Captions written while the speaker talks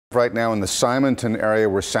Right now in the Simonton area,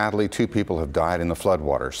 where sadly 2 people have died in the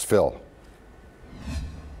floodwaters. Phil.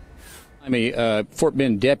 Fort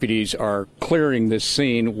Bend deputies are clearing this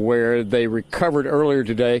scene where they recovered earlier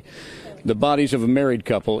today the bodies of a married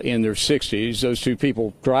couple in their 60s. Those 2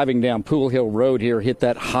 people driving down Pool Hill Road here hit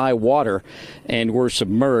that high water and were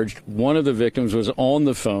submerged. One of the victims was on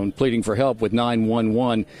the phone pleading for help with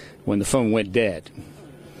 911 when the phone went dead.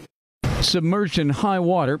 Submerged in high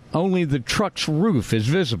water, only the truck's roof is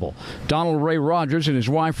visible. Donald Ray Rogers and his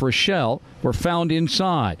wife Rochelle were found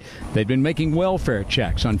inside. They'd been making welfare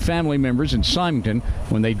checks on family members in Simonton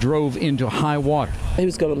when they drove into high water. He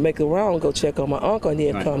was going to make a round, go check on my uncle, and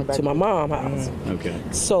then come to my mom's house. Okay.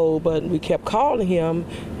 So, but we kept calling him,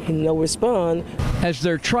 and no response. As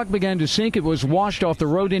their truck began to sink, it was washed off the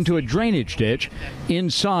road into a drainage ditch.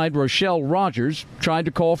 Inside, Rochelle Rogers tried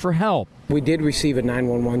to call for help. We did receive a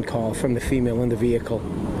 911 call from the female in the vehicle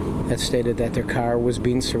that stated that their car was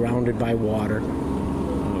being surrounded by water.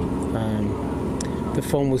 The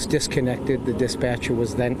phone was disconnected. The dispatcher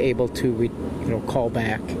was then able to, call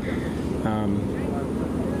back,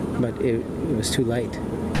 but it was too late.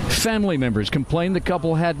 Family members complained the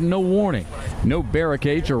couple had no warning. No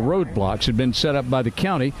barricades or roadblocks had been set up by the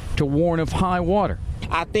county to warn of high water.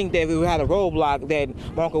 I think that if we had a roadblock,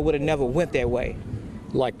 that my uncle would have never went that way.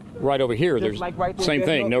 Like right over here, there's like right there, same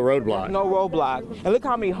thing, no roadblock. No roadblock. And look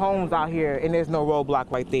how many homes out here, and there's no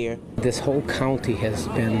roadblock right there. This whole county has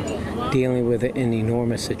been dealing with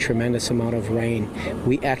a tremendous amount of rain.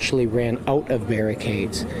 We actually ran out of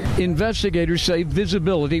barricades. Investigators say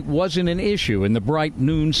visibility wasn't an issue in the bright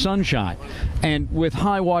noon sunshine. And with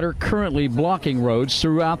high water currently blocking roads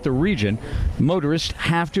throughout the region, motorists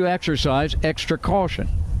have to exercise extra caution.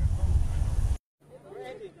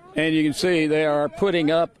 And you can see they are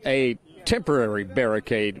putting up a temporary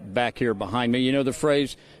barricade back here behind me. You know the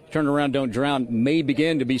phrase, turn around, don't drown, may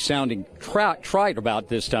begin to be sounding trite about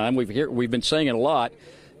this time. We've been saying it a lot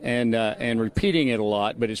and repeating it a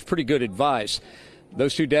lot, but it's pretty good advice.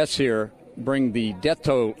 Those 2 deaths here bring the death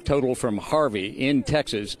total from Harvey in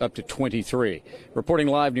Texas up to 23. Reporting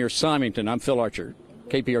live near Simonton, I'm Phil Archer,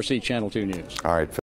 KPRC Channel 2 News. All right.